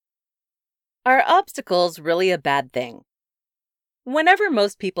Are obstacles really a bad thing? Whenever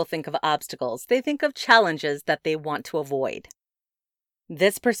most people think of obstacles, they think of challenges that they want to avoid.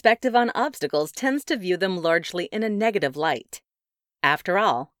 This perspective on obstacles tends to view them largely in a negative light. After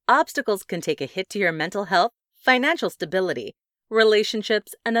all, obstacles can take a hit to your mental health, financial stability,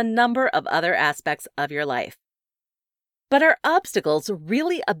 relationships, and a number of other aspects of your life. But are obstacles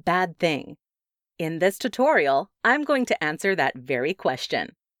really a bad thing? In this tutorial, I'm going to answer that very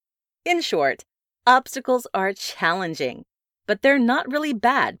question. In short, obstacles are challenging, but they're not really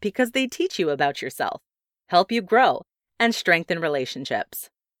bad because they teach you about yourself, help you grow, and strengthen relationships.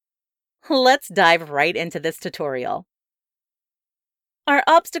 Let's dive right into this tutorial. Are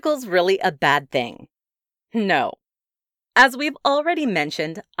obstacles really a bad thing? No. As we've already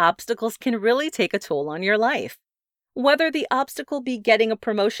mentioned, obstacles can really take a toll on your life. Whether the obstacle be getting a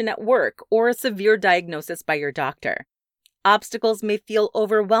promotion at work or a severe diagnosis by your doctor, obstacles may feel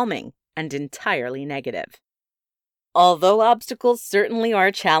overwhelming and entirely negative. Although obstacles certainly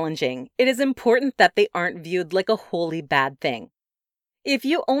are challenging, it is important that they aren't viewed like a wholly bad thing. If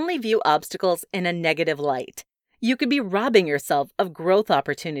you only view obstacles in a negative light, you could be robbing yourself of growth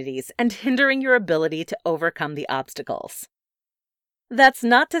opportunities and hindering your ability to overcome the obstacles. That's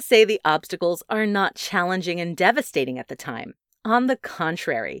not to say the obstacles are not challenging and devastating at the time. On the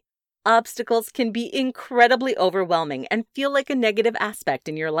contrary, obstacles can be incredibly overwhelming and feel like a negative aspect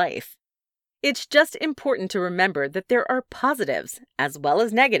in your life. It's just important to remember that there are positives as well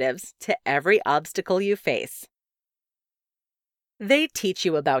as negatives to every obstacle you face. They teach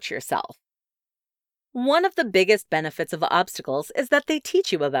you about yourself. One of the biggest benefits of obstacles is that they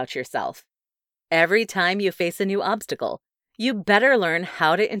teach you about yourself. Every time you face a new obstacle, you better learn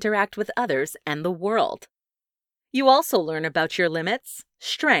how to interact with others and the world. You also learn about your limits,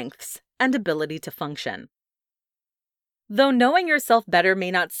 strengths, and ability to function. Though knowing yourself better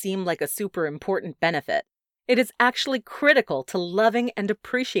may not seem like a super important benefit, it is actually critical to loving and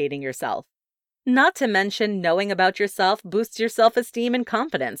appreciating yourself. Not to mention, knowing about yourself boosts your self-esteem and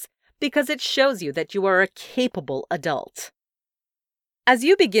confidence because it shows you that you are a capable adult. As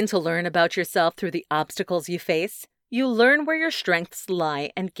you begin to learn about yourself through the obstacles you face, you learn where your strengths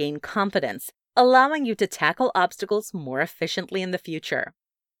lie and gain confidence, allowing you to tackle obstacles more efficiently in the future.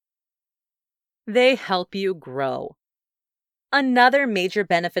 They help you grow. Another major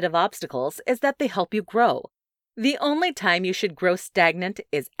benefit of obstacles is that they help you grow. The only time you should grow stagnant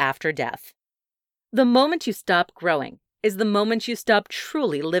is after death. The moment you stop growing is the moment you stop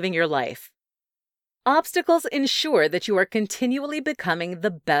truly living your life. Obstacles ensure that you are continually becoming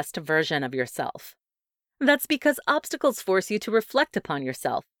the best version of yourself. That's because obstacles force you to reflect upon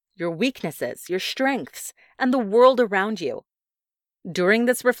yourself, your weaknesses, your strengths, and the world around you. During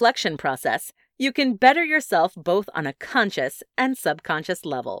this reflection process, you can better yourself both on a conscious and subconscious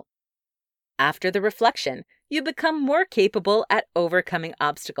level. After the reflection, you become more capable at overcoming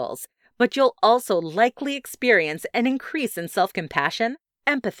obstacles, but you'll also likely experience an increase in self-compassion,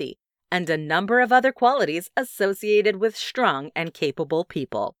 empathy, and a number of other qualities associated with strong and capable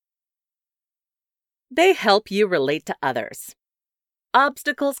people. They help you relate to others.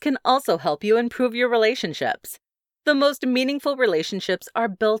 Obstacles can also help you improve your relationships. The most meaningful relationships are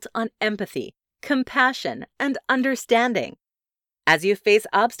built on empathy, compassion, and understanding. As you face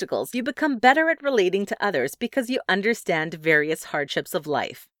obstacles, you become better at relating to others because you understand various hardships of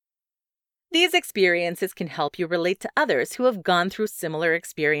life. These experiences can help you relate to others who have gone through similar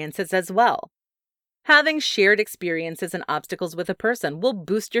experiences as well. Having shared experiences and obstacles with a person will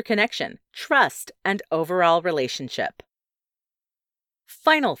boost your connection, trust, and overall relationship.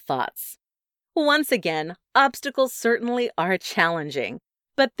 Final thoughts. Once again, obstacles certainly are challenging,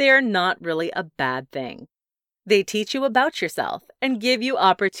 but they're not really a bad thing. They teach you about yourself and give you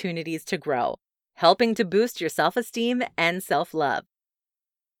opportunities to grow, helping to boost your self-esteem and self-love.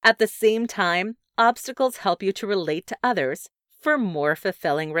 At the same time, obstacles help you to relate to others for more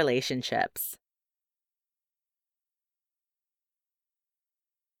fulfilling relationships.